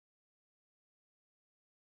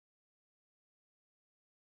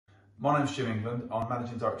My name's Jim England. I'm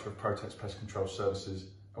Managing Director of Protex Pest Control Services,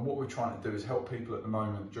 and what we're trying to do is help people at the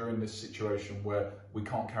moment during this situation where we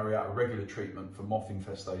can't carry out a regular treatment for moth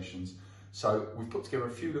infestations. So we've put together a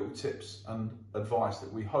few little tips and advice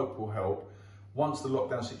that we hope will help. Once the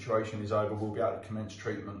lockdown situation is over, we'll be able to commence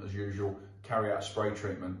treatment as usual, carry out spray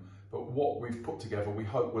treatment. But what we've put together, we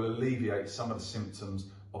hope will alleviate some of the symptoms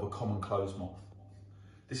of a common clothes moth.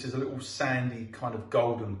 This is a little sandy, kind of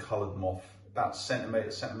golden coloured moth, about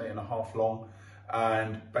centimetre and a half long.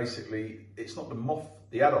 And basically, it's not the moth,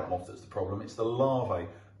 the adult moth that's the problem, it's the larvae.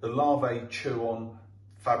 The larvae chew on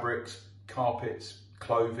fabrics, carpets,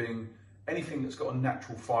 clothing, anything that's got a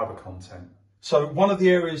natural fibre content. So one of the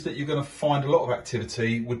areas that you're going to find a lot of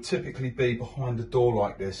activity would typically be behind a door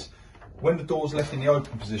like this. When the door's left in the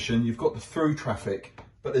open position, you've got the through traffic,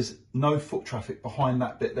 but there's no foot traffic behind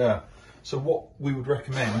that bit there. So what we would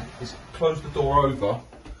recommend is close the door over,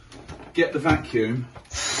 get the vacuum,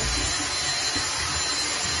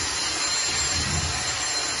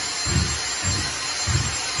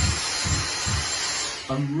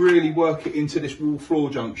 and really work it into this wall floor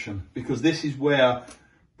junction, because this is where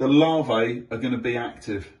the larvae are going to be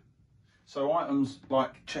active. So items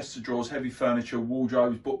like chests of drawers, heavy furniture,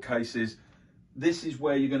 wardrobes, bookcases, this is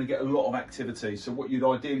where you're going to get a lot of activity. So what you'd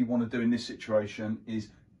ideally want to do in this situation is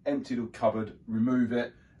empty the cupboard, remove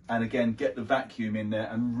it, and again get the vacuum in there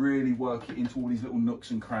and really work it into all these little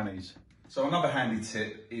nooks and crannies. So another handy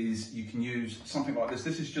tip is you can use something like this.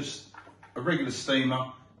 This is just a regular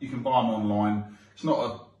steamer. You can buy them online. It's not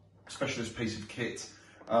a specialist piece of kit.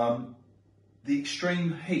 The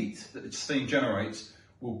extreme heat that the steam generates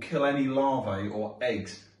will kill any larvae or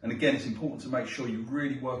eggs. And again, it's important to make sure you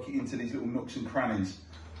really work it into these little nooks and crannies.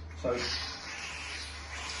 So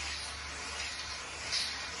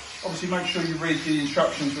obviously make sure you read the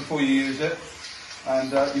instructions before you use it,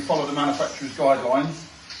 and you follow the manufacturer's guidelines.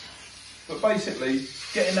 But basically,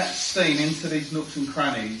 getting that steam into these nooks and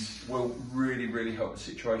crannies will really help the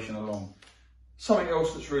situation along. Something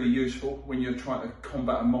else that's really useful when you're trying to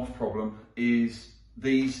combat a moth problem is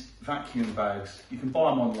these vacuum bags. You can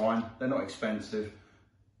buy them online, they're not expensive.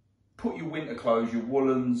 Put your winter clothes, your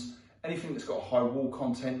woolens, anything that's got a high wool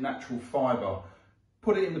content, natural fibre,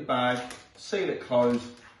 put it in the bag, seal it closed,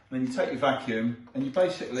 and then you take your vacuum and you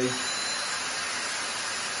basically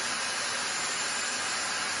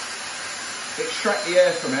extract the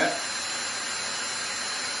air from it.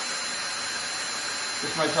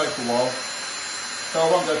 This may take a while, so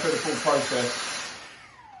I won't go through the full process.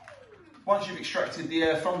 Once you've extracted the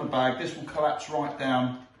air from the bag, this will collapse right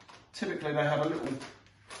down. Typically they have a little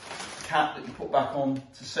cap that you put back on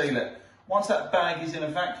to seal it. Once that bag is in a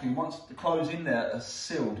vacuum, once the clothes in there are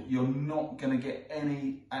sealed, you're not going to get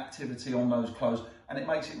any activity on those clothes, and it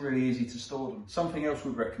makes it really easy to store them. Something else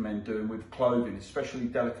we'd recommend doing with clothing, especially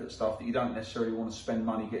delicate stuff that you don't necessarily want to spend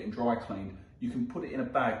money getting dry cleaned, you can put it in a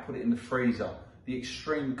bag, put it in the freezer. The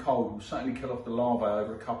extreme cold will certainly kill off the larvae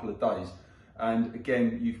over a couple of days. And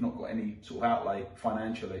again, you've not got any sort of outlay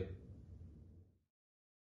financially.